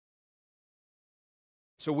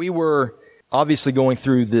So we were obviously going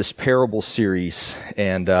through this parable series,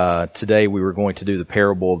 and today we were going to do the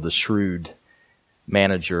parable of the shrewd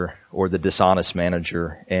manager or the dishonest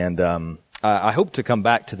manager. And I hope to come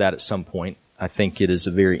back to that at some point. I think it is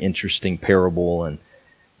a very interesting parable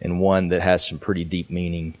and one that has some pretty deep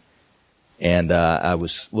meaning. And I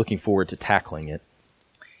was looking forward to tackling it.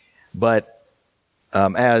 But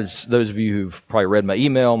as those of you who've probably read my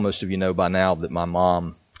email, most of you know by now that my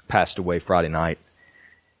mom passed away Friday night.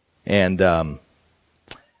 And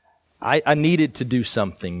I needed to do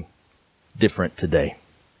something different today.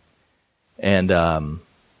 And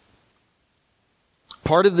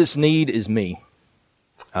part of this need is me.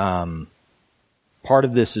 Part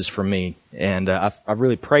of this is for me. And I've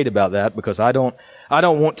really prayed about that because I don't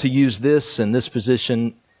want to use this and this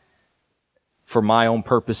position for my own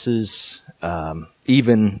purposes,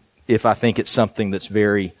 even if I think it's something that's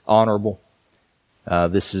very honorable.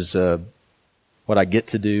 This is what I get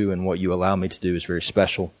to do, and what you allow me to do is very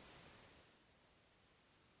special.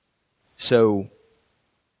 So,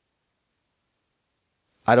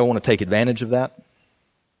 I don't want to take advantage of that.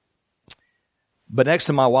 But next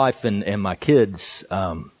to my wife and my kids,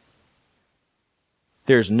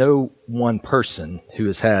 there's no one person who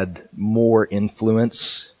has had more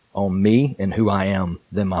influence on me and who I am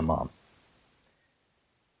than my mom.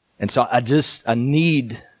 And so I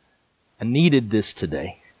needed this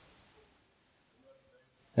today.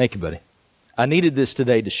 Thank you, buddy. I needed this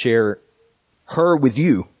today to share her with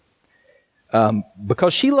you,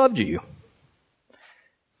 because she loved you.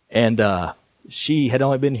 And she had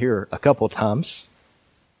only been here a couple of times.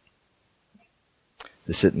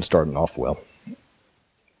 This isn't starting off well.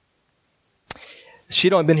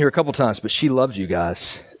 She'd only been here a couple of times, but she loves you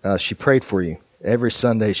guys. She prayed for you. Every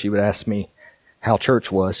Sunday she would ask me how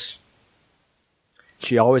church was.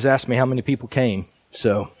 She always asked me how many people came,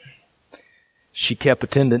 so she kept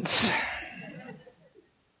attendance.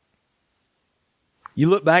 You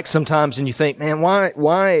look back sometimes and you think, man,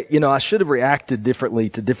 why, I should have reacted differently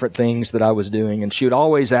to different things that I was doing. And she would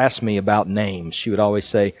always ask me about names. She would always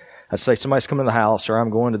say, I'd say, somebody's coming to the house, or I'm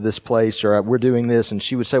going to this place, or we're doing this. And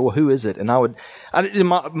she would say, well, who is it? And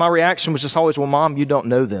my reaction was just always, well, Mom, you don't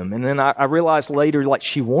know them. And then I realized later, like,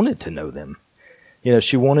 she wanted to know them.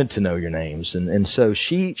 She wanted to know your names. And so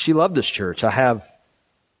she loved this church. I have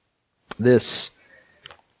this,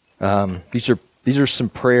 these are some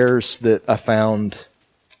prayers that I found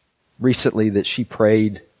recently that she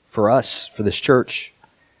prayed for us, for this church.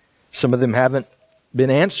 Some of them haven't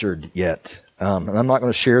been answered yet. And I'm not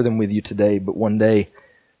going to share them with you today, but one day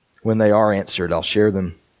when they are answered, I'll share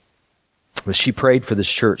them. But she prayed for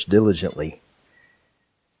this church diligently.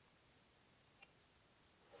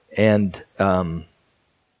 And,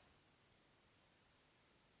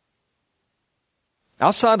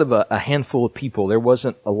 outside of a handful of people, there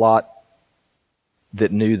wasn't a lot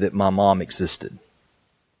that knew that my mom existed.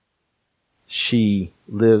 She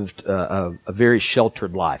lived a very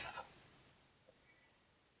sheltered life.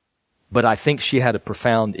 But I think she had a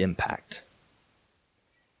profound impact.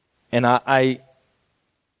 And I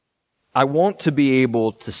want to be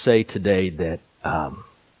able to say today that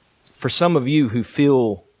for some of you who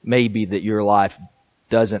feel maybe that your life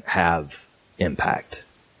doesn't have impact,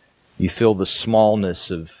 you feel the smallness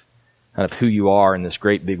of kind of who you are in this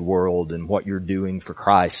great big world and what you're doing for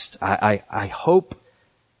Christ. I hope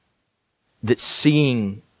that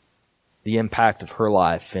seeing the impact of her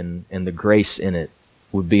life and the grace in it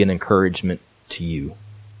would be an encouragement to you.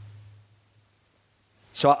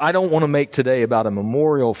 So I don't want to make today about a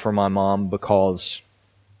memorial for my mom, because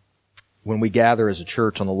when we gather as a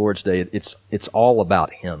church on the Lord's Day, it's all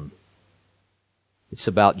about Him. It's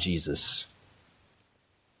about Jesus.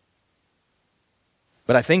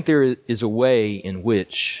 But I think there is a way in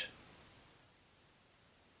which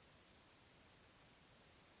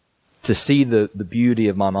to see the beauty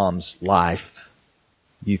of my mom's life,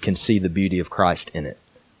 you can see the beauty of Christ in it.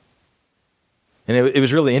 And it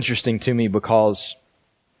was really interesting to me because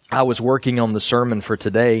I was working on the sermon for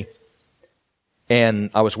today, and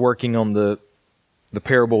I was working on the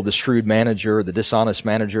parable of the shrewd manager, the dishonest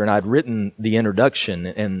manager, and I'd written the introduction.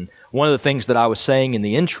 And one of the things that I was saying in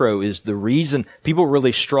the intro is the reason people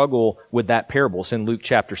really struggle with that parable. It's in Luke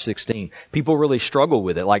chapter 16. People really struggle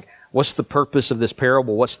with it. Like, what's the purpose of this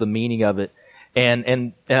parable? What's the meaning of it?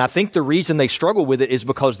 And I think the reason they struggle with it is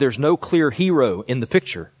because there's no clear hero in the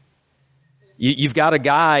picture. You've got a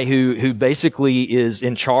guy who basically is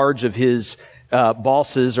in charge of his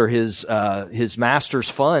bosses or his master's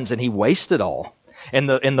funds, and he wastes it all. And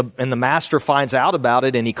the master finds out about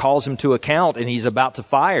it, and he calls him to account, and he's about to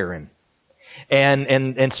fire him.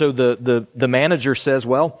 And so the manager says,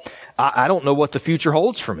 well, I don't know what the future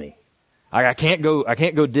holds for me. I can't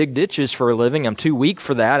go dig ditches for a living. I'm too weak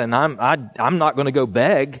for that, and I'm not going to go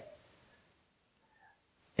beg.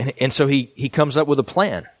 And so he comes up with a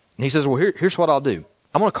plan. And he says, well, here's what I'll do.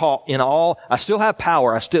 I'm going to call in all, I still have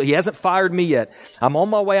power. He hasn't fired me yet. I'm on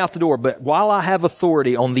my way out the door, but while I have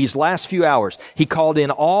authority on these last few hours, he called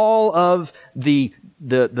in all of the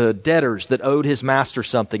debtors that owed his master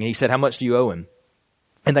something. And he said, how much do you owe him?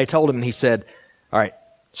 And they told him, and he said, all right,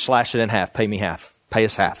 slash it in half. Pay me half. Pay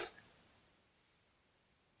us half.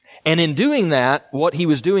 And in doing that, what he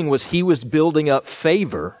was doing was he was building up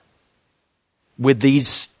favor with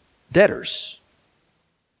these debtors.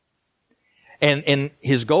 And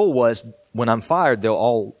his goal was, when I'm fired, they'll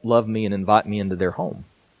all love me and invite me into their home.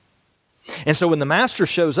 And so when the master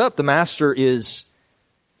shows up, the master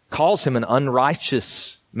calls him an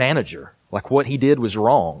unrighteous manager. Like what he did was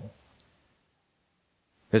wrong.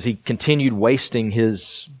 Because he continued wasting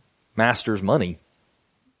his master's money.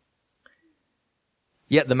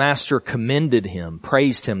 Yet the master commended him,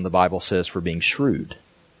 praised him, the Bible says, for being shrewd.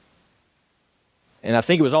 And I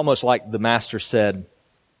think it was almost like the master said,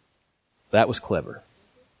 that was clever.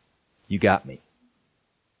 You got me.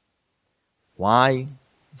 Why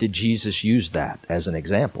did Jesus use that as an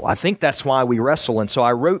example? I think that's why we wrestle. And so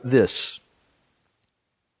I wrote this.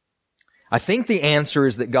 I think the answer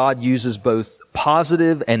is that God uses both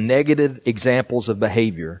positive and negative examples of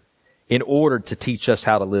behavior in order to teach us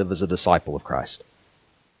how to live as a disciple of Christ.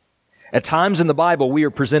 At times in the Bible, we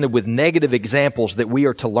are presented with negative examples that we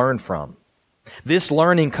are to learn from. This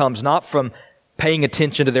learning comes not from paying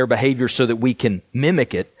attention to their behavior so that we can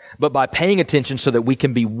mimic it, but by paying attention so that we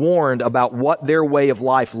can be warned about what their way of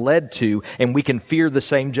life led to, and we can fear the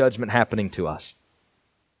same judgment happening to us.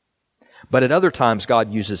 But at other times,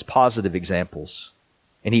 God uses positive examples,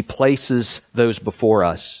 and He places those before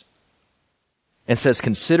us and says,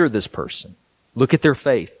 consider this person. Look at their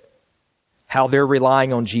faith, how they're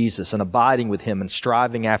relying on Jesus and abiding with Him and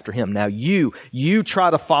striving after Him. Now you try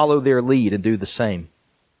to follow their lead and do the same.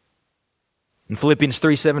 In Philippians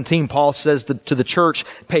 3:17, Paul says to the church,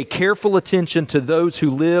 pay careful attention to those who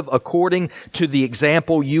live according to the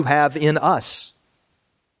example you have in us.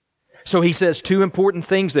 So he says two important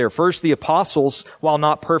things there. First, the apostles, while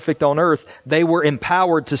not perfect on earth, they were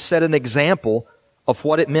empowered to set an example of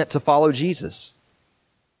what it meant to follow Jesus.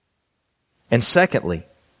 And secondly,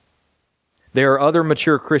 there are other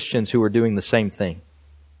mature Christians who are doing the same thing.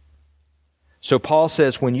 So Paul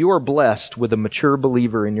says, when you are blessed with a mature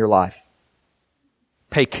believer in your life,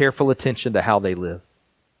 pay careful attention to how they live,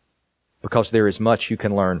 because there is much you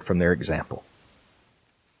can learn from their example.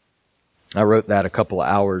 I wrote that a couple of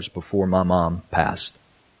hours before my mom passed.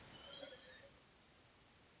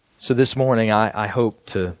 So this morning, I hope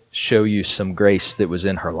to show you some grace that was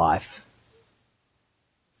in her life.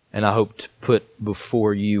 And I hope to put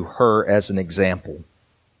before you her as an example.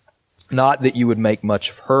 Not that you would make much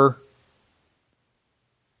of her,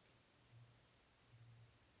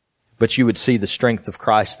 but you would see the strength of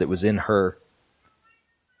Christ that was in her,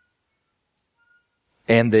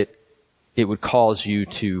 and that it would cause you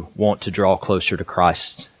to want to draw closer to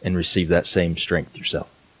Christ and receive that same strength yourself.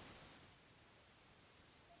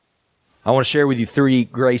 I want to share with you three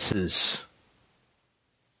graces,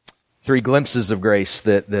 three glimpses of grace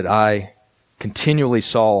that I continually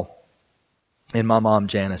saw in my mom,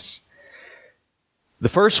 Janice. The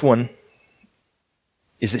first one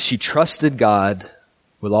is that she trusted God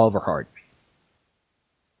with all of her heart.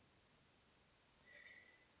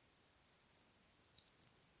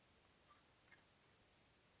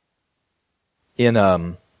 In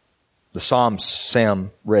the Psalms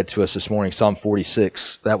Sam read to us this morning, Psalm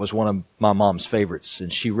 46, that was one of my mom's favorites.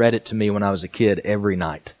 And she read it to me when I was a kid every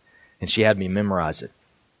night. And she had me memorize it.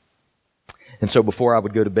 And so before I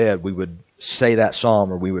would go to bed, we would say that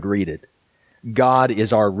psalm or we would read it. God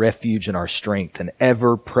is our refuge and our strength, an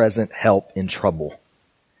ever-present help in trouble.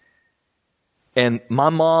 And my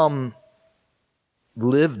mom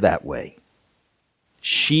lived that way.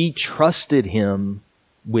 She trusted Him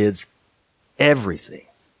with everything.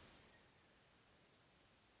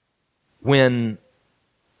 When,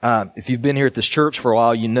 if you've been here at this church for a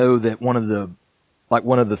while, you know that one of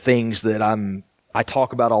the things that I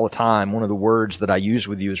talk about all the time, one of the words that I use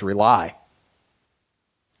with you is rely.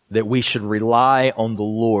 That we should rely on the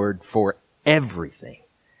Lord for everything.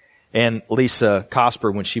 And Lisa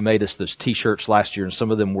Cosper, when she made us those t-shirts last year, and some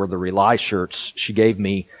of them were the Rely shirts, she gave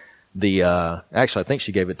me actually I think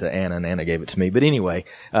she gave it to Anna and Anna gave it to me. But anyway,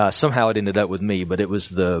 somehow it ended up with me, but it was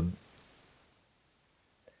the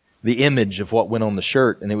the image of what went on the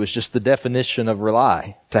shirt, and it was just the definition of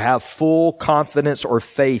rely. To have full confidence or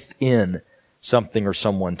faith in something or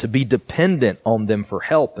someone, to be dependent on them for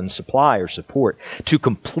help and supply or support, to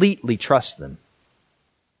completely trust them.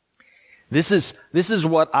 This is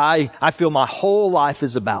what I feel my whole life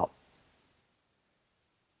is about.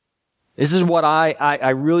 This is what I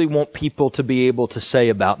really want people to be able to say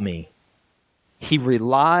about me. He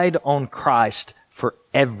relied on Christ for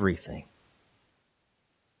everything.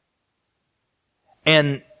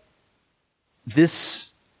 And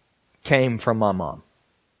this came from my mom.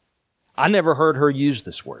 I never heard her use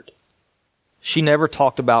this word. She never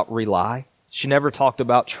talked about rely. She never talked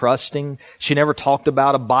about trusting. She never talked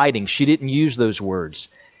about abiding. She didn't use those words.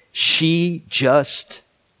 She just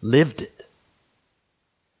lived it.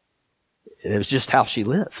 It was just how she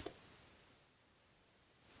lived.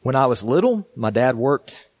 When I was little, my dad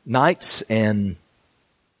worked nights, and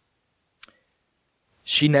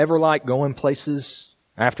she never liked going places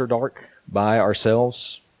after dark by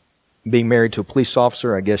ourselves. Being married to a police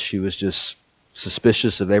officer, I guess she was just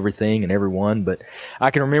suspicious of everything and everyone. But I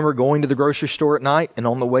can remember going to the grocery store at night, and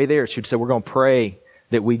on the way there, she would say, we're going to pray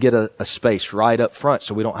that we get a space right up front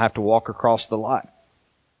so we don't have to walk across the lot.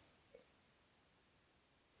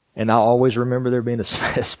 And I always remember there being a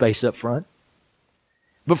space up front.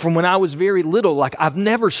 But from when I was very little, like, I've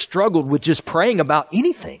never struggled with just praying about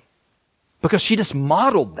anything, because she just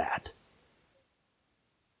modeled that.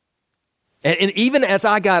 And even as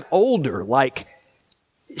I got older, like,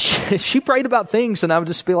 she prayed about things, and I would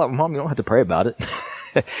just be like, Mom, you don't have to pray about it.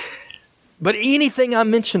 But anything I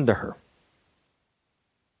mentioned to her.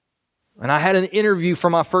 And I had an interview for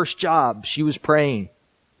my first job. She was praying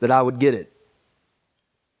that I would get it.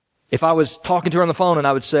 If I was talking to her on the phone and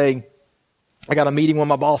I would say, I got a meeting with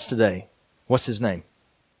my boss today. What's his name?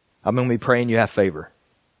 I'm going to be praying you have favor.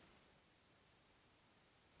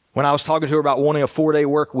 When I was talking to her about wanting a 4-day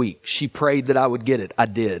work week, she prayed that I would get it. I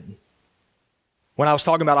did. When I was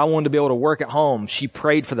talking about I wanted to be able to work at home, she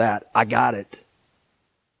prayed for that. I got it.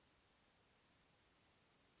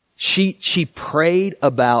 She prayed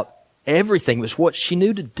about everything. It was what she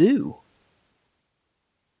knew to do.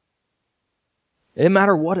 It didn't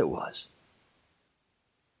matter what it was.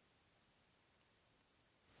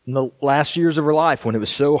 In the last years of her life, when it was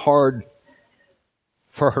so hard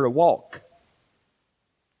for her to walk,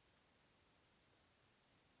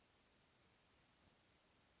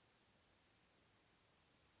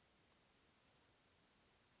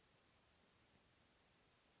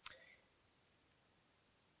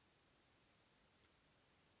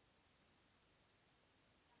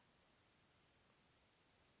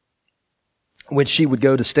 when she would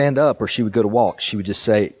go to stand up or she would go to walk, she would just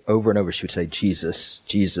say over and over, she would say, Jesus,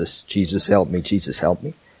 Jesus, Jesus, help me, Jesus, help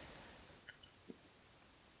me.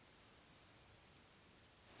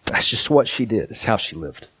 That's just what she did. It's how she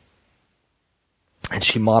lived. And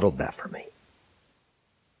she modeled that for me.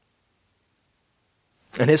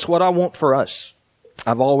 And it's what I want for us.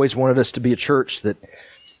 I've always wanted us to be a church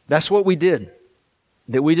that's what we did.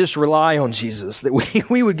 That we just rely on Jesus. That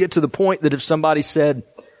we would get to the point that if somebody said,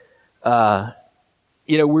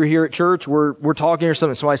 we're here at church, we're talking or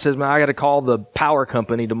something. Somebody says, man, I got to call the power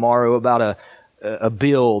company tomorrow about a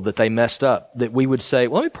bill that they messed up. That we would say,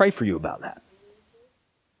 well, let me pray for you about that.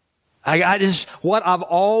 What I've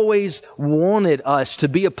always wanted us to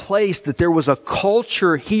be, a place that there was a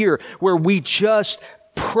culture here where we just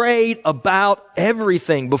prayed about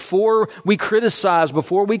everything. Before we criticized,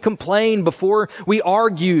 before we complained, before we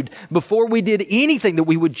argued, before we did anything, that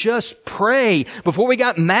we would just pray. Before we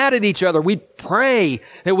got mad at each other, we'd pray.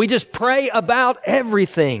 That we just pray about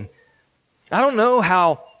everything. I don't know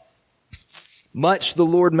how much the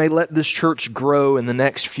Lord may let this church grow in the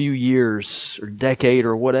next few years or decade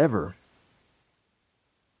or whatever.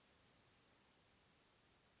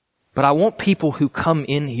 But I want people who come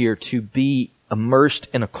in here to be immersed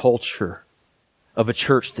in a culture of a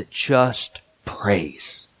church that just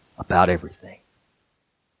prays about everything.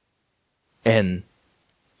 And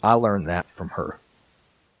I learned that from her,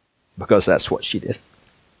 because that's what she did.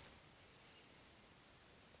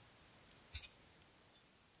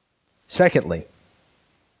 Secondly,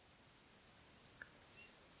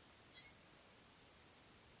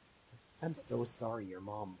 I'm so sorry your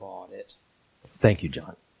mom bought it. Thank you,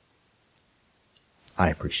 John. I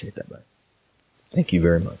appreciate that, bud. Thank you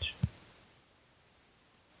very much.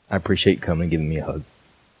 I appreciate you coming and giving me a hug.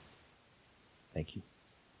 Thank you.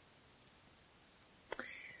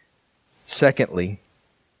 Secondly,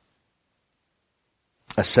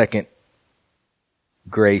 a second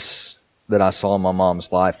grace that I saw in my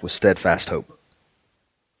mom's life was steadfast hope.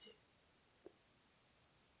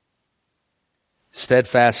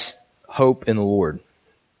 Steadfast hope in the Lord.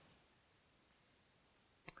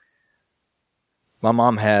 My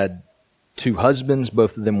mom had 2 husbands.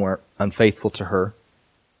 Both of them were unfaithful to her.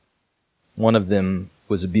 One of them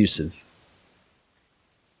was abusive.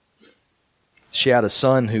 She had a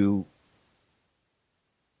son who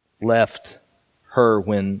left her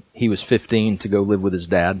when he was 15 to go live with his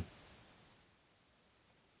dad.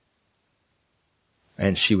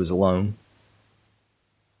 And she was alone.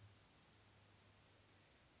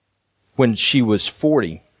 When she was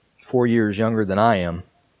 40, 4 years younger than I am,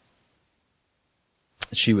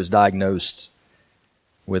 she was diagnosed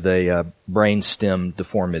with a brainstem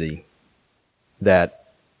deformity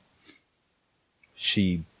that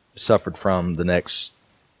she suffered from the next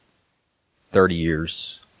 30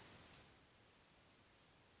 years.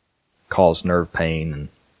 Caused nerve pain and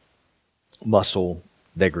muscle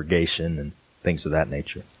degradation and things of that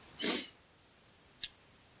nature.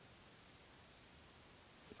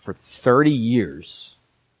 For 30 years,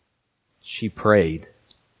 she prayed.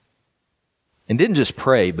 And didn't just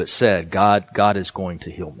pray, but said, God is going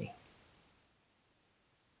to heal me.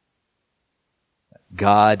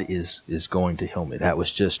 God is going to heal me. That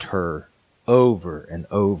was just her over and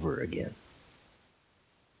over again.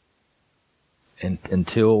 And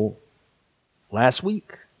until last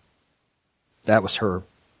week, that was her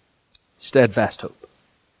steadfast hope.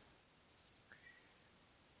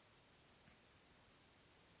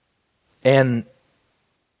 And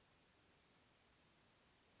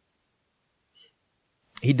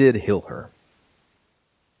He did heal her.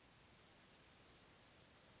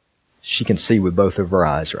 She can see with both of her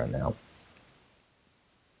eyes right now.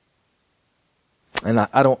 And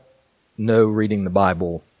I don't know, reading the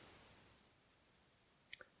Bible,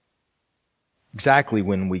 exactly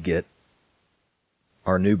when we get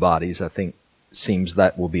our new bodies. I think it seems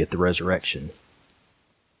that will be at the resurrection.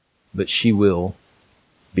 But she will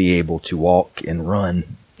be able to walk and run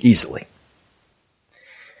easily.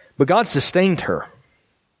 But God sustained her.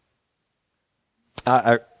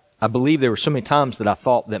 I believe there were so many times that I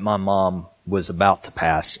thought that my mom was about to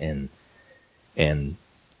pass, and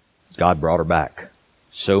God brought her back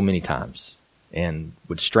so many times and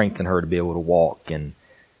would strengthen her to be able to walk. And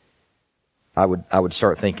I would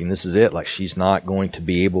start thinking, this is it. Like, she's not going to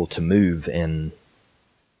be able to move. And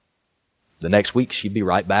the next week she'd be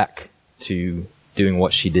right back to doing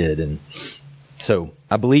what she did. And so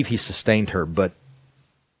I believe He sustained her, but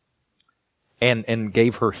and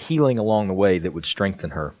gave her healing along the way that would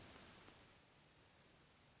strengthen her.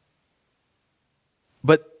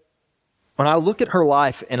 But when I look at her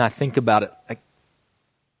life and I think about it, like,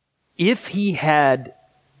 if He had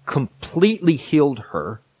completely healed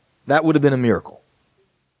her, that would have been a miracle.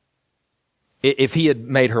 If He had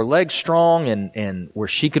made her legs strong and where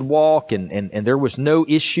she could walk and there was no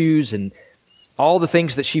issues and all the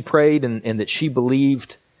things that she prayed and that she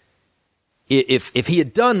believed, if He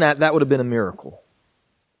had done that, that would have been a miracle.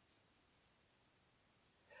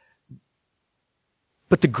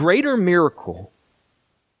 But the greater miracle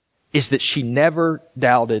is that she never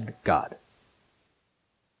doubted God.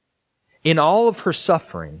 In all of her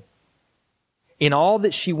suffering, in all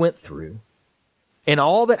that she went through, in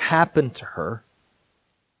all that happened to her,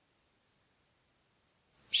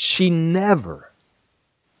 she never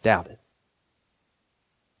doubted.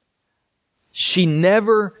 She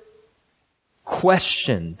never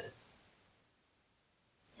questioned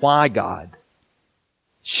why God.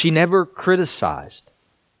 She never criticized.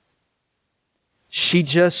 She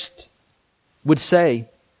just would say,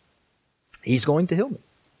 He's going to heal me.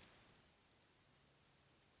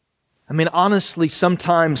 I mean, honestly,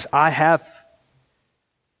 sometimes I have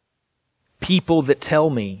people that tell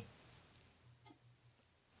me,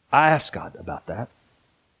 I asked God about that.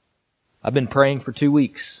 I've been praying for 2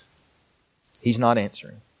 weeks. He's not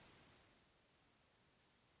answering.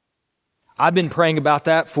 I've been praying about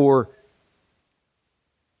that for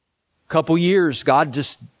a couple years. God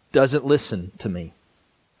just doesn't listen to me.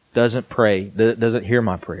 Doesn't pray. Doesn't hear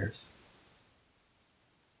my prayers.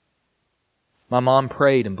 My mom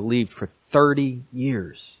prayed and believed for 30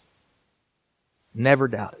 years. Never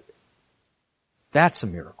doubted. That's a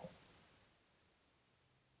miracle.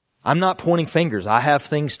 I'm not pointing fingers. I have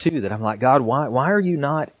things too that I'm like, God, why are you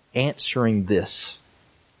not answering this?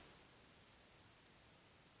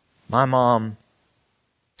 My mom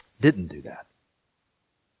didn't do that.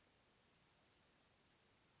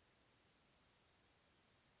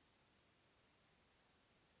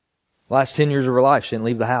 Last 10 years of her life, she didn't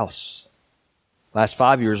leave the house. Last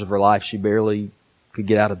 5 years of her life, she barely could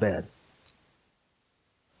get out of bed.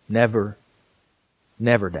 Never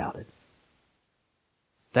doubted.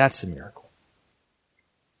 That's a miracle.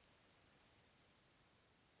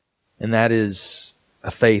 And that is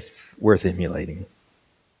a faith worth emulating.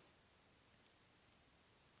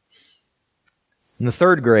 And the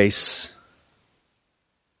third grace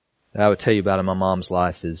that I would tell you about in my mom's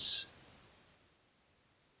life is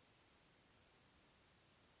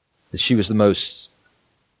that she was the most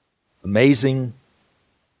amazing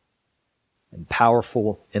and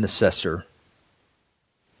powerful intercessor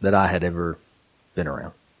that I had ever been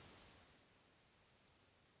around.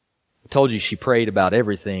 I told you she prayed about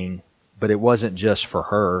everything, but it wasn't just for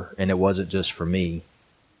her and it wasn't just for me.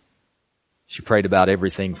 She prayed about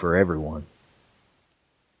everything for everyone.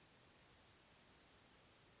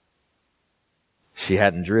 She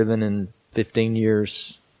hadn't driven in 15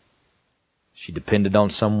 years. She depended on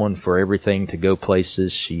someone for everything to go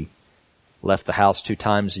places. She left the house 2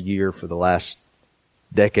 times a year for the last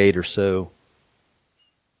decade or so.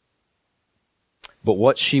 But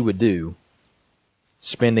what she would do,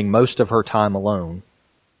 spending most of her time alone,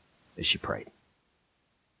 is she prayed.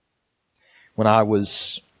 When I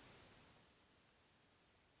was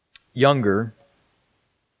younger,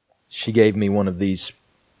 she gave me one of these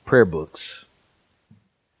prayer books.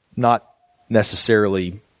 Not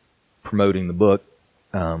necessarily promoting the book,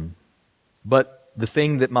 but the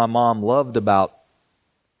thing that my mom loved about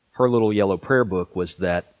her little yellow prayer book was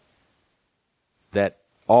that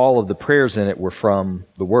all of the prayers in it were from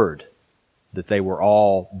the Word, that they were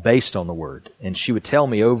all based on the Word. And she would tell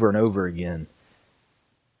me over and over again,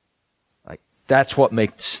 like, that's what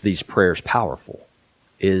makes these prayers powerful,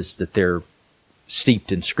 is that they're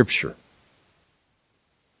steeped in Scripture.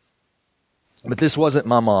 But this wasn't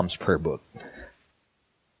my mom's prayer book.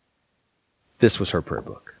 This was her prayer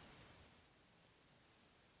book.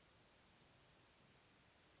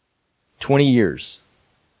 20 years.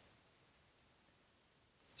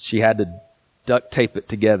 She had to duct tape it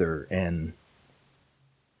together, and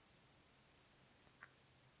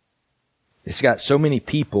it's got so many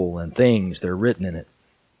people and things that are written in it.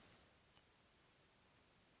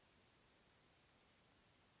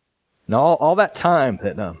 And all that time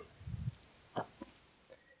that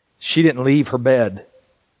she didn't leave her bed,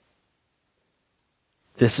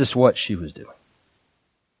 this is what she was doing.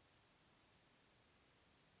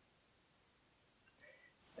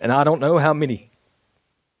 And I don't know how many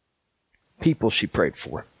people she prayed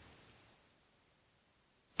for.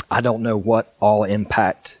 I don't know what all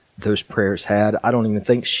impact those prayers had. I don't even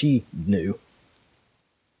think she knew.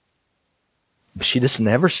 But she just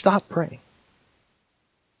never stopped praying.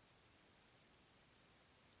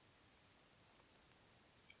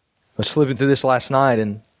 I was flipping through this last night,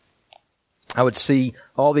 and I would see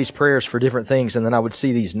all these prayers for different things, and then I would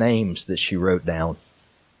see these names that she wrote down.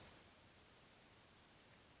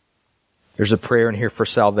 There's a prayer in here for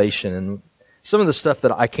salvation, and some of the stuff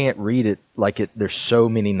that I can't read it, there's so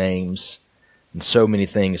many names and so many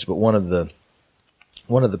things, but one of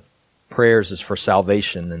the prayers is for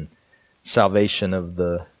salvation, and salvation of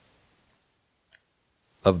the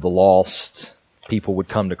lost. People would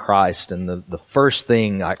come to Christ, and the first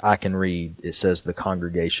thing I can read, it says the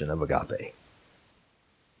congregation of Agape.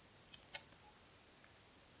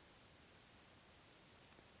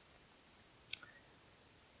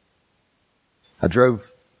 I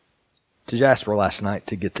drove to Jasper last night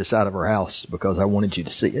to get this out of our house because I wanted you to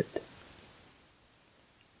see it.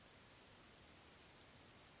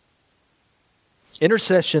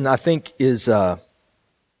 Intercession, I think, is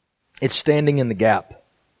it's standing in the gap.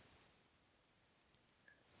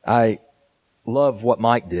 I love what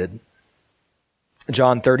Mike did.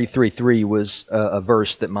 John 33:3 was a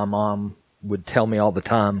verse that my mom would tell me all the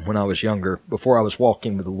time when I was younger, before I was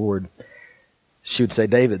walking with the Lord. She would say,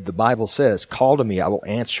 David, the Bible says, call to me, I will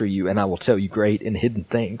answer you, and I will tell you great and hidden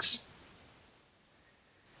things.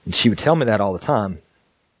 And she would tell me that all the time.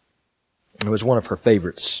 It was one of her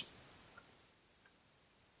favorites.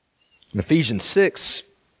 In Ephesians 6,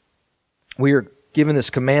 we are given this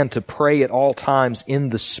command to pray at all times in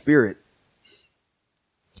the Spirit.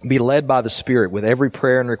 Be led by the Spirit with every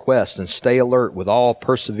prayer and request, and stay alert with all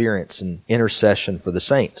perseverance and intercession for the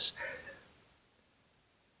saints.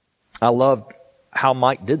 I loved how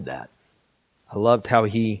Mike did that. I loved how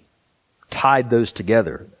he tied those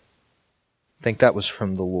together. I think that was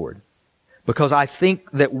from the Lord. Because I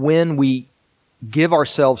think that when we give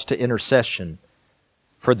ourselves to intercession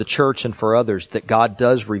for the church and for others, that God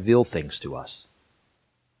does reveal things to us.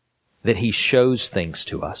 That He shows things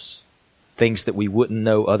to us. Things that we wouldn't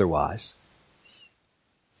know otherwise.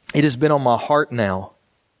 It has been on my heart now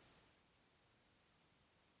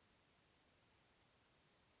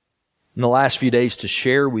in the last few days to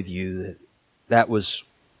share with you that was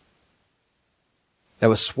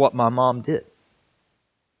what my mom did.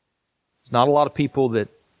 There's not a lot of people that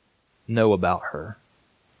know about her.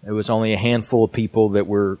 There was only a handful of people that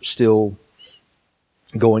were still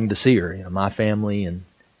going to see her. My family and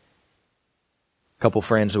a couple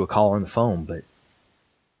friends who would call her on the phone. But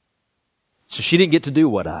so she didn't get to do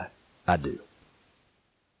what I do.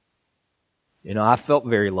 I felt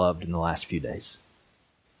very loved in the last few days.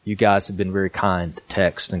 You guys have been very kind to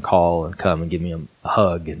text and call and come and give me a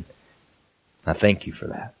hug, and I thank you for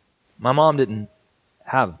that. My mom didn't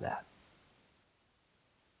have that.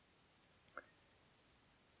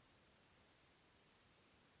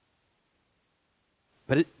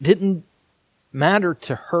 But it didn't matter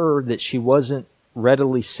to her that she wasn't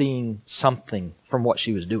readily seeing something from what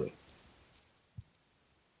she was doing.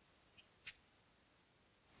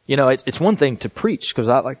 It's one thing to preach, because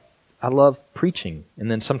I love preaching.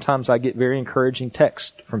 And then sometimes I get very encouraging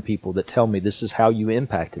texts from people that tell me, this is how you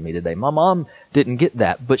impacted me today. My mom didn't get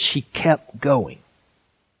that, but she kept going.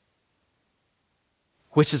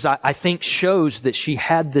 Which is, I think, shows that she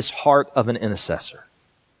had this heart of an intercessor.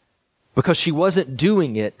 Because she wasn't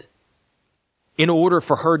doing it in order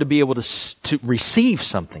for her to be able to receive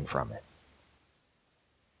something from it.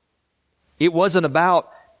 It wasn't about,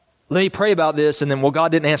 let me pray about this, and then, well,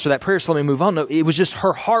 God didn't answer that prayer, so let me move on. No, it was just,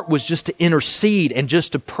 her heart was just to intercede and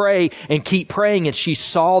just to pray and keep praying, and she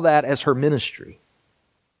saw that as her ministry.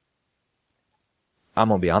 I'm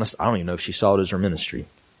going to be honest, I don't even know if she saw it as her ministry.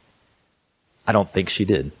 I don't think she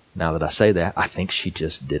did. Now that I say that, I think she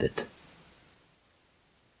just did it.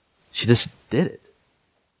 She just did it.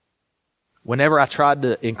 Whenever I tried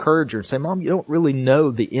to encourage her and say, Mom, you don't really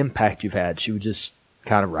know the impact you've had, she would just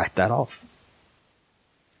kind of write that off.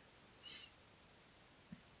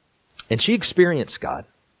 And she experienced God.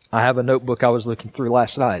 I have a notebook I was looking through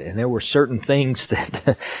last night, and there were certain things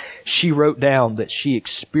that she wrote down that she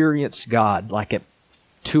experienced God, like at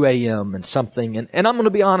 2 a.m. and something. And I'm going to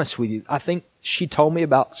be honest with you. I think she told me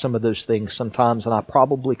about some of those things sometimes, and I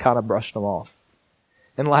probably kind of brushed them off.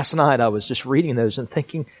 And last night I was just reading those and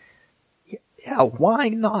thinking, yeah, why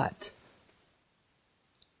not?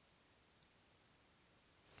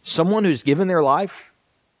 Someone who's given their life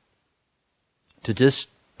to just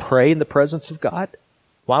pray in the presence of God,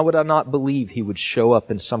 why would I not believe He would show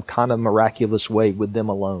up in some kind of miraculous way with them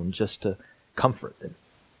alone just to comfort them?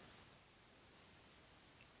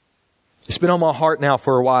 It's been on my heart now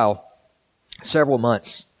for a while, several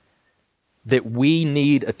months, that we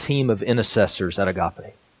need a team of intercessors at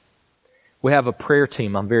Agape. We have a prayer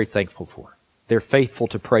team I'm very thankful for. They're faithful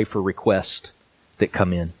to pray for requests that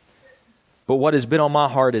come in. But what has been on my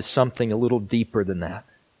heart is something a little deeper than that.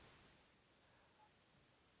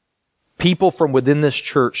 People from within this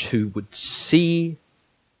church who would see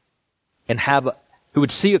a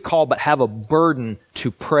call but have a burden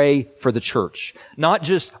to pray for the church. Not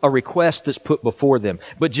just a request that's put before them,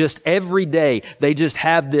 but just every day they just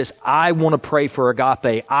have this, I want to pray for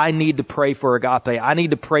Agape. I need to pray for Agape. I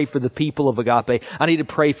need to pray for the people of Agape. I need to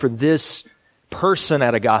pray for this person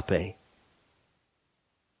at Agape.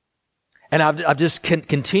 And I've just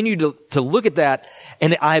continued to look at that,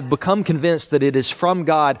 and I've become convinced that it is from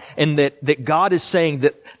God, and that God is saying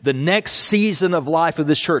that the next season of life of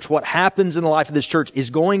this church, what happens in the life of this church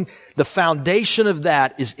the foundation of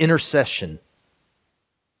that is intercession.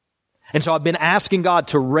 And so I've been asking God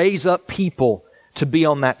to raise up people to be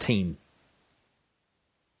on that team.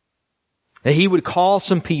 That He would call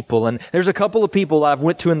some people, and there's a couple of people I've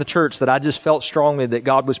went to in the church that I just felt strongly that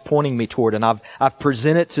God was pointing me toward, and I've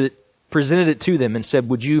presented it to them and said,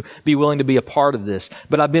 would you be willing to be a part of this?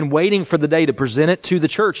 But I've been waiting for the day to present it to the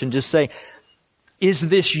church and just say, is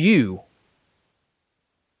this you?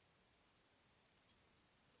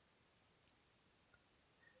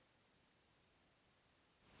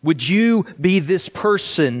 Would you be this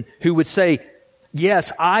person who would say,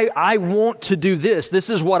 yes, I want to do this. This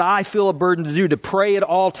is what I feel a burden to do, to pray at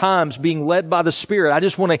all times, being led by the Spirit. I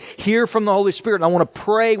just want to hear from the Holy Spirit, and I want to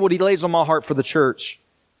pray what He lays on my heart for the church.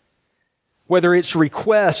 Whether it's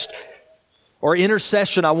request or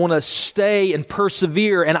intercession, I want to stay and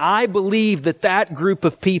persevere. And I believe that group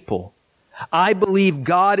of people, I believe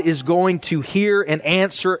God is going to hear and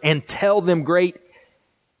answer and tell them great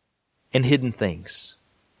and hidden things.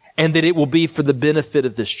 And that it will be for the benefit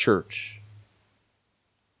of this church.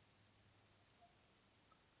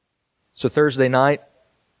 So Thursday night,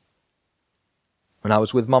 when I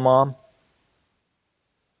was with my mom,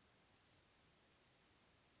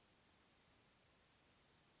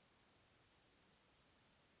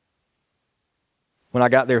 when I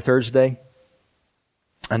got there Thursday,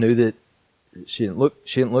 I knew that she didn't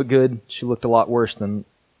look good. She looked a lot worse than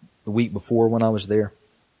the week before when I was there.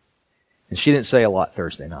 And she didn't say a lot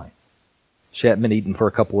Thursday night. She hadn't been eating for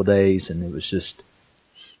a couple of days, and it was just,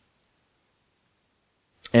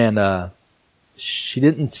 And she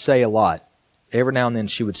didn't say a lot. Every now and then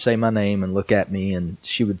she would say my name and look at me, and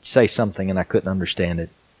she would say something and I couldn't understand it.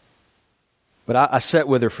 But I sat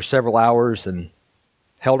with her for several hours and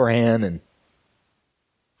held her hand and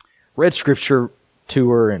read scripture to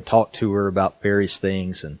her and talked to her about various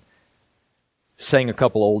things and sang a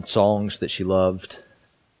couple old songs that she loved.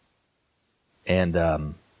 And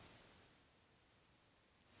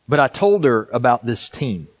but I told her about this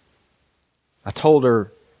team. I told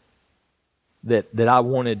her that I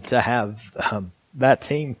wanted to have that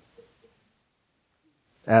team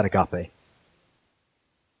at Agape.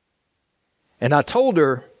 And I told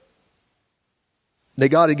her that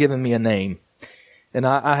God had given me a name. And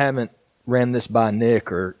I haven't ran this by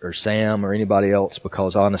Nick or Sam or anybody else,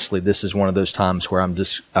 because honestly, this is one of those times where I'm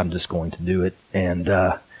just going to do it. And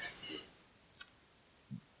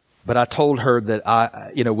but I told her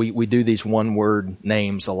that we do these one word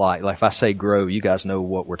names a lot. Like if I say grow, you guys know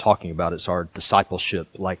what we're talking about. It's our discipleship,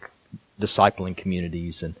 like discipling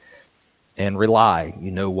communities, and rely,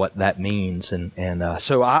 you know what that means. And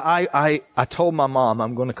so I told my mom,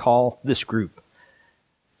 I'm going to call this group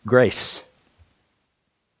Grace.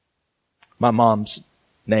 My mom's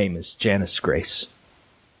name is Janice Grace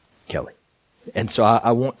Kelly. And so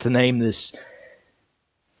I want to name this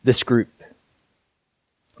group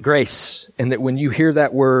Grace. And that when you hear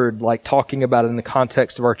that word, like talking about it in the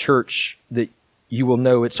context of our church, that you will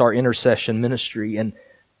know it's our intercession ministry. And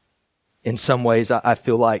in some ways, I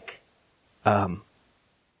feel like my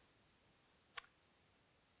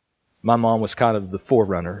mom was kind of the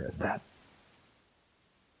forerunner of that.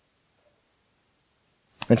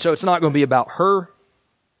 And so it's not going to be about her,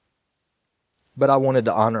 but I wanted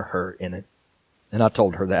to honor her in it. And I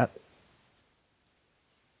told her that.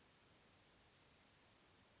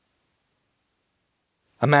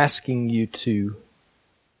 I'm asking you to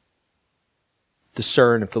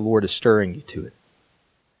discern if the Lord is stirring you to it.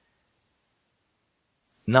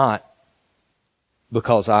 Not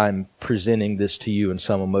because I'm presenting this to you in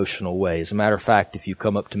some emotional way. As a matter of fact, if you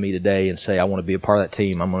come up to me today and say, I want to be a part of that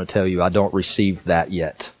team, I'm going to tell you I don't receive that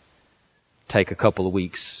yet. Take a couple of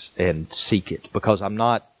weeks and seek it, because I'm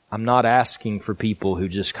not asking for people who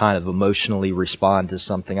just kind of emotionally respond to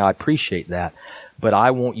something. I appreciate that, but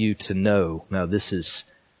I want you to know, no,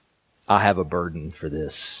 I have a burden for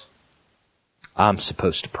this. I'm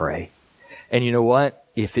supposed to pray. And you know what?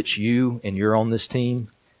 If it's you and you're on this team,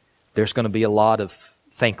 there's going to be a lot of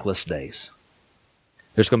thankless days.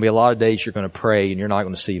 There's going to be a lot of days you're going to pray and you're not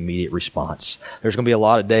going to see immediate response. There's going to be a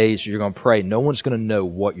lot of days you're going to pray. No one's going to know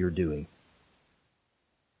what you're doing.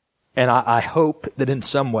 And I hope that in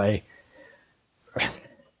some way,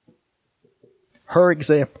 her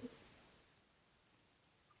example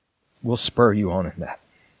will spur you on in that.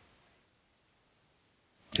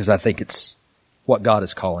 Because I think it's what God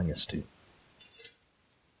is calling us to.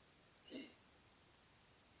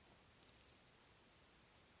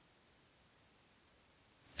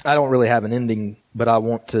 I don't really have an ending, but I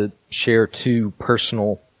want to share two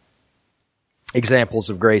personal examples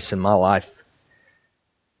of grace in my life,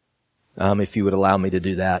 if you would allow me to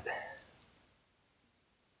do that.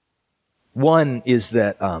 One is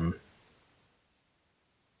that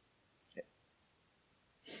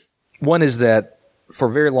for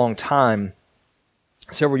a very long time,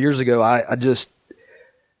 several years ago, I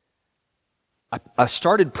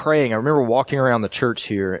started praying. I remember walking around the church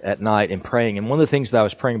here at night and praying. And one of the things that I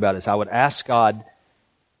was praying about is I would ask God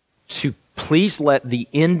to please let the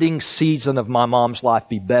ending season of my mom's life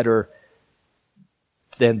be better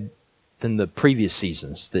than the previous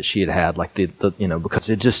seasons that she had, like because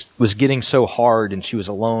it just was getting so hard and she was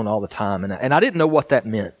alone all the time. And I didn't know what that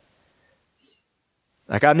meant.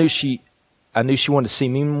 Like I knew she wanted to see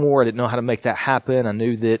me more. I didn't know how to make that happen. I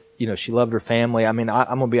knew that, she loved her family. I mean,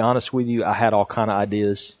 I'm going to be honest with you. I had all kind of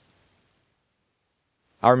ideas.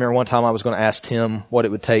 I remember one time I was going to ask Tim what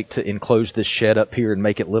it would take to enclose this shed up here and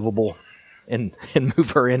make it livable and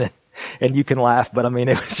move her in it. And you can laugh, but I mean,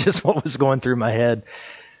 it was just what was going through my head.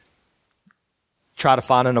 Try to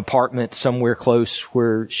find an apartment somewhere close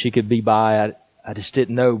where she could be by. I just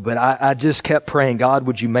didn't know, but I just kept praying, God,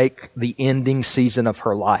 would you make the ending season of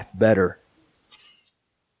her life better?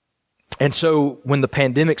 And so when the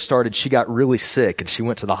pandemic started, she got really sick and she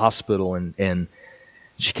went to the hospital and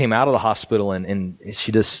she came out of the hospital and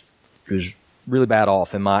she just was really bad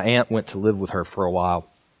off. And my aunt went to live with her for a while.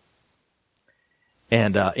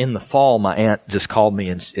 And in the fall, my aunt just called me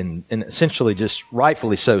and essentially just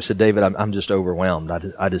rightfully so said, David, I'm just overwhelmed.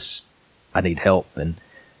 I need help.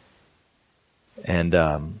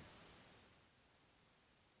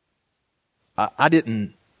 I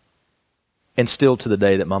And still to the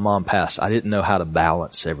day that my mom passed, I didn't know how to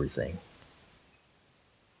balance everything.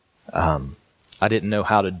 I didn't know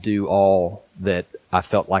how to do all that I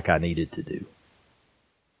felt like I needed to do.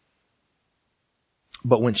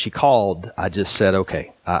 But when she called, I just said,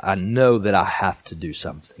 okay, I know that I have to do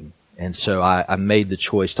something. And so I made the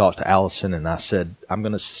choice, talked to Allison, and I said, I'm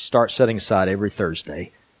going to start setting aside every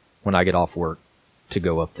Thursday when I get off work to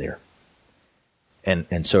go up there.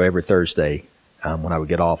 And so every Thursday, when I would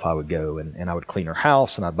get off, I would go and I would clean her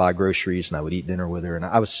house and I'd buy groceries and I would eat dinner with her. And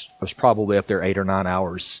I was probably up there 8 or 9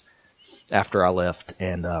 hours after I left.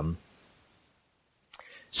 And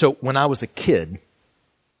so when I was a kid,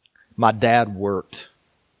 my dad worked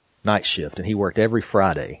night shift and he worked every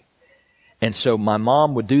Friday. And so my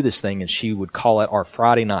mom would do this thing and she would call it our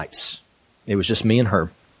Friday nights. It was just me and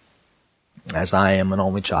her, as I am an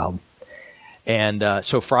only child. And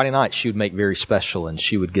so Friday night she would make very special, and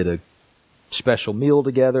she would get a special meal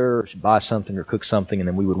together, or she'd buy something or cook something, and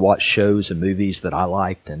then we would watch shows and movies that I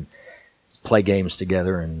liked and play games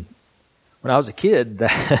together. And when I was a kid,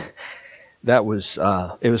 that was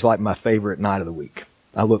it was like my favorite night of the week.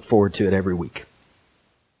 I look forward to it every week.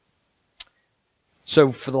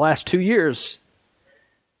 So for the last 2 years,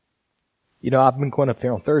 I've been going up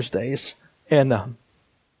there on Thursdays, and I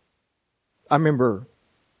remember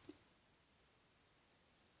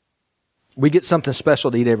we get something special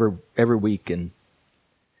to eat every week and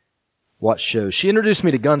watch shows. She introduced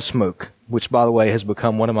me to Gunsmoke, which, by the way, has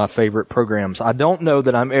become one of my favorite programs. I don't know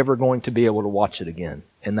that I'm ever going to be able to watch it again,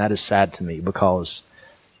 and that is sad to me because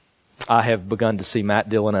I have begun to see Matt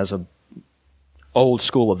Dillon as a old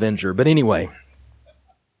school Avenger. But anyway,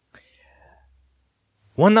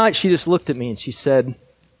 one night she just looked at me and she said,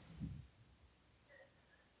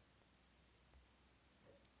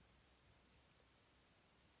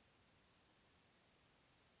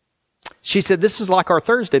 this is like our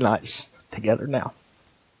Thursday nights together now.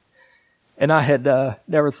 And I had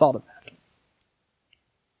never thought of that.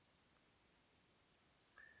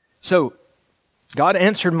 So God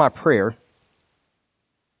answered my prayer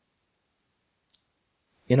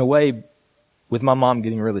in a way with my mom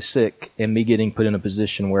getting really sick and me getting put in a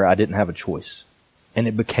position where I didn't have a choice. And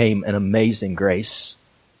it became an amazing grace.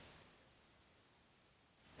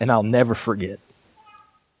 And I'll never forget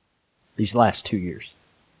these last 2 years.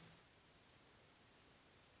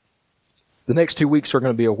 The next 2 weeks are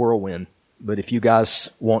going to be a whirlwind. But if you guys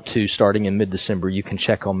want to, starting in mid-December, you can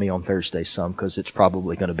check on me on Thursday some, because it's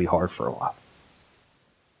probably going to be hard for a while.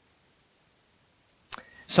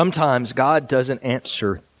 Sometimes God doesn't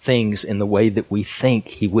answer things in the way that we think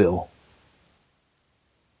He will.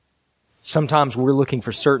 Sometimes we're looking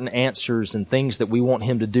for certain answers and things that we want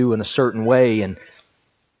Him to do in a certain way,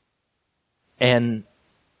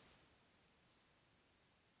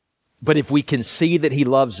 but if we can see that He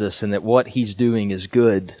loves us and that what He's doing is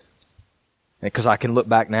good, because I can look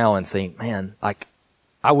back now and think, man,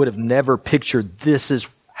 I would have never pictured this is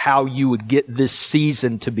how you would get this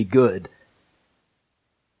season to be good.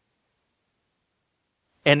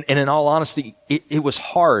 And in all honesty, it was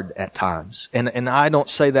hard at times. And I don't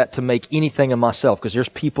say that to make anything of myself, because there's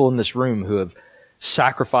people in this room who have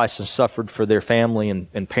sacrificed and suffered for their family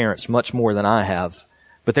and parents much more than I have.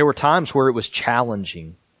 But there were times where it was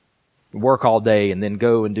challenging. Work all day and then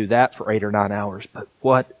go and do that for 8 or 9 hours. But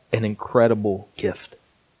what an incredible gift.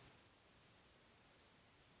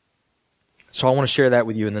 So I want to share that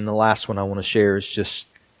with you. And then the last one I want to share is just,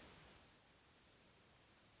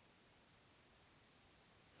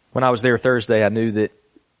 when I was there Thursday, I knew that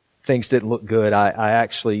things didn't look good. I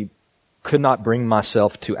actually could not bring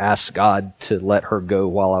myself to ask God to let her go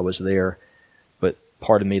while I was there. But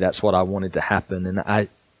part of me, that's what I wanted to happen. And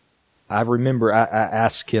I remember I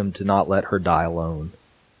asked Him to not let her die alone.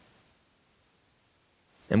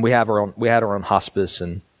 And we had her on hospice,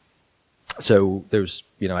 and so there was,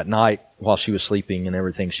 at night while she was sleeping and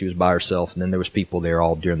everything, she was by herself, and then there was people there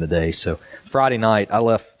all during the day. So Friday night, I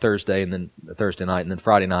left Thursday night, and then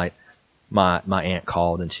Friday night, my aunt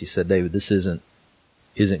called and she said, "David, this isn't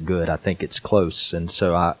good. I think it's close." And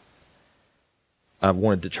so I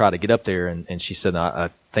wanted to try to get up there, and she said, I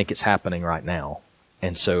think it's happening right now.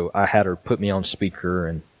 And so I had her put me on speaker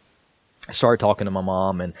and I started talking to my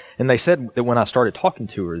mom. And they said that when I started talking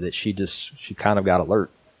to her that she kind of got alert.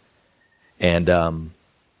 And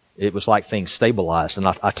it was like things stabilized. And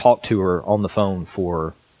I talked to her on the phone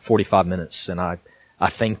for 45 minutes. And I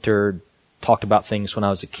thanked her, talked about things when I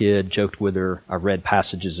was a kid, joked with her. I read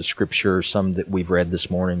passages of Scripture, some that we've read this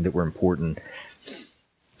morning that were important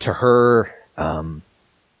to her. And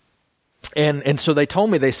so they told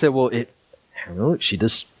me, they said, well, look,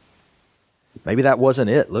 maybe that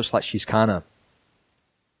wasn't it. Looks like she's kind of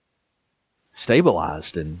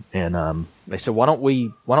stabilized, and they said, why don't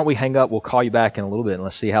we hang up? We'll call you back in a little bit and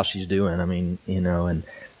let's see how she's doing. I mean,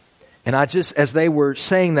 and I just, as they were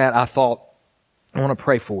saying that, I thought, I want to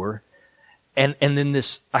pray for her. And then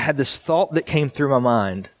I had this thought that came through my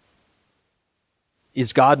mind.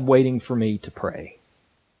 Is God waiting for me to pray?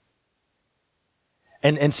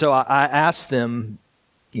 And so I asked them,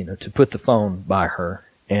 to put the phone by her,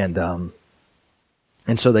 and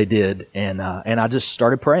so they did, and I just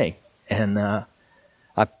started praying, and I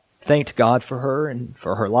thanked God for her and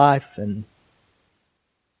for her life, and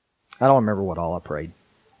I don't remember what all I prayed,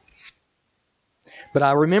 but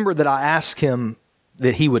I remember that I asked Him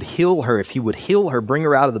that He would heal her. If He would heal her, bring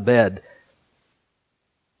her out of the bed,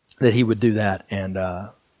 that He would do that, and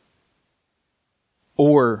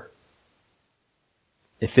or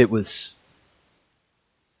if it was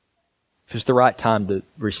the right time to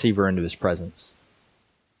receive her into His presence.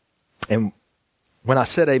 And when I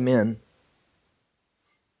said amen,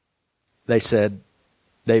 they said,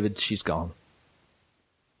 David, she's gone.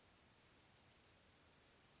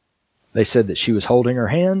 They said that she was holding her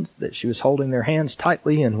hands, that she was holding their hands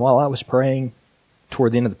tightly, and while I was praying,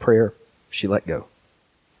 toward the end of the prayer, she let go.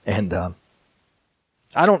 And I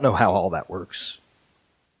don't know how all that works.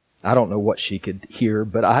 I don't know what she could hear,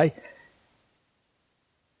 but I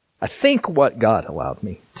think what God allowed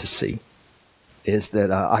me to see is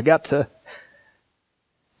that I got to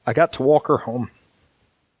walk her home.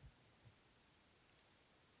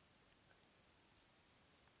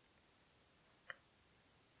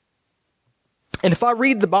 And if I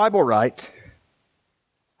read the Bible right,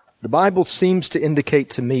 the Bible seems to indicate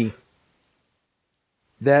to me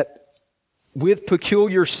that with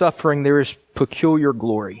peculiar suffering there is peculiar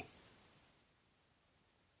glory.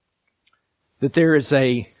 That there is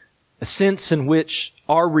a sense in which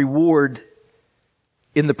our reward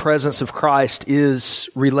in the presence of Christ is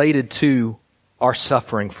related to our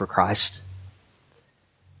suffering for Christ.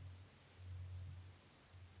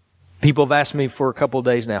 People have asked me for a couple of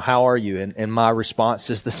days now, how are you? And my response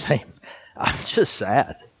is the same. I'm just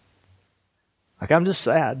sad. I'm just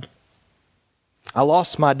sad. I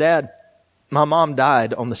lost my dad. My mom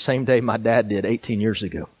died on the same day my dad did 18 years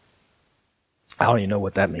ago. I don't even know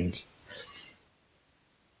what that means.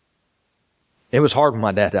 It was hard when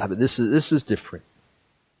my dad died, but this is different.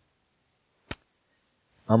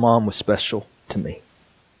 My mom was special to me.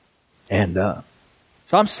 And so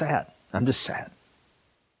I'm sad. I'm just sad.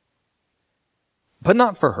 But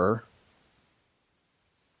not for her.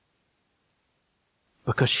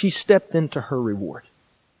 Because she stepped into her reward.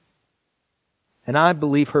 And I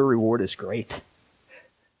believe her reward is great.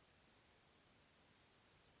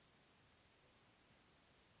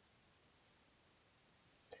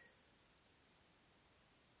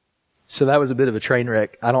 So that was a bit of a train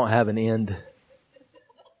wreck. I don't have an end.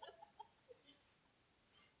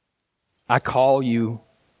 I call you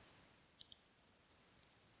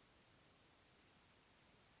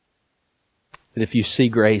that if you see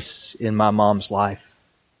grace in my mom's life,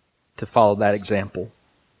 to follow that example.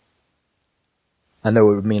 I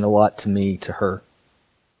know it would mean a lot to me, to her,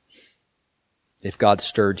 if God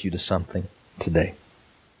stirred you to something today.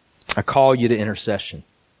 I call you to intercession,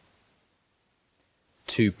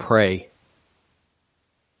 to pray.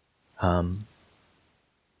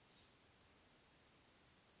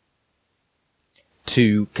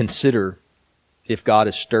 To consider if God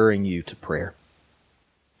is stirring you to prayer,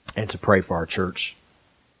 and to pray for our church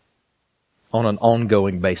on an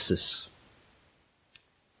ongoing basis.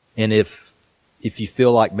 And if you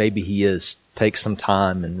feel like maybe He is, take some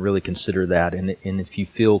time and really consider that. And if you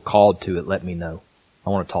feel called to it, let me know.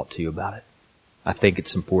 I want to talk to you about it. I think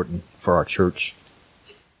it's important for our church.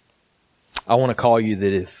 I want to call you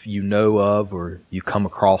that if you know of or you come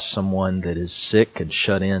across someone that is sick and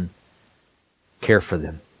shut in, care for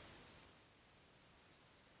them.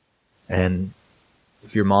 And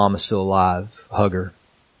if your mom is still alive, hug her.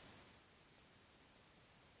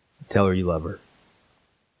 Tell her you love her.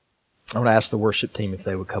 I want to ask the worship team if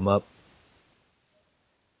they would come up.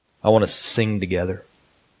 I want to sing together.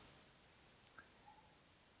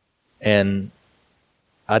 And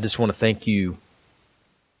I just want to thank you.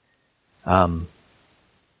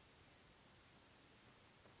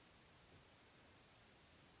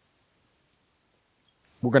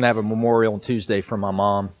 We're going to have a memorial on Tuesday for my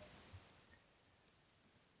mom.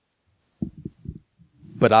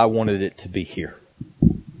 But I wanted it to be here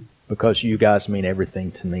because you guys mean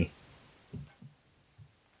everything to me.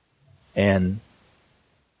 And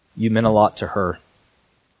you meant a lot to her.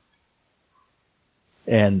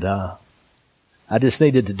 And I just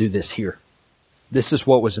needed to do this here. This is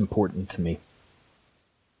what was important to me.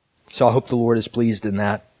 So I hope the Lord is pleased in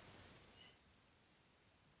that.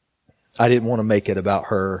 I didn't want to make it about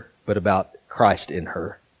her, but about Christ in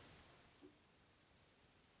her.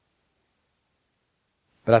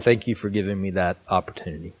 But I thank you for giving me that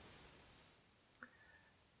opportunity.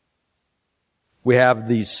 We have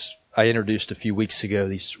these, I introduced a few weeks ago,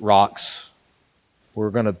 these rocks. We're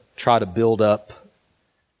going to try to build up,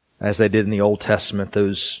 as they did in the Old Testament,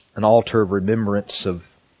 an altar of remembrance of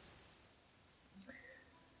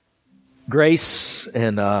grace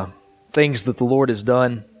and things that the Lord has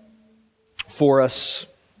done for us,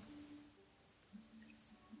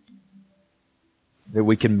 that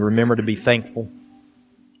we can remember to be thankful.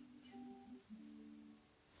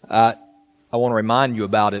 I want to remind you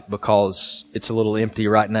about it because it's a little empty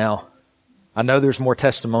right now. I know there's more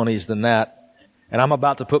testimonies than that, and I'm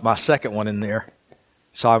about to put my second one in there.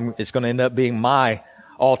 So it's going to end up being my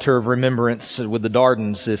altar of remembrance with the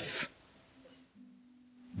Dardens.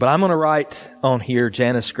 But I'm going to write on here,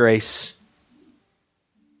 Janice Grace,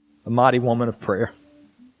 a mighty woman of prayer.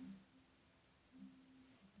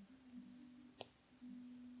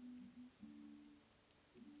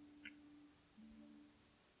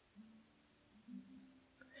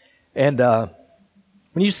 And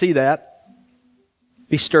when you see that,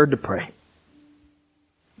 be stirred to pray.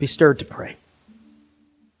 Be stirred to pray.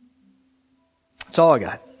 That's all I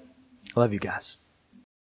got. I love you guys.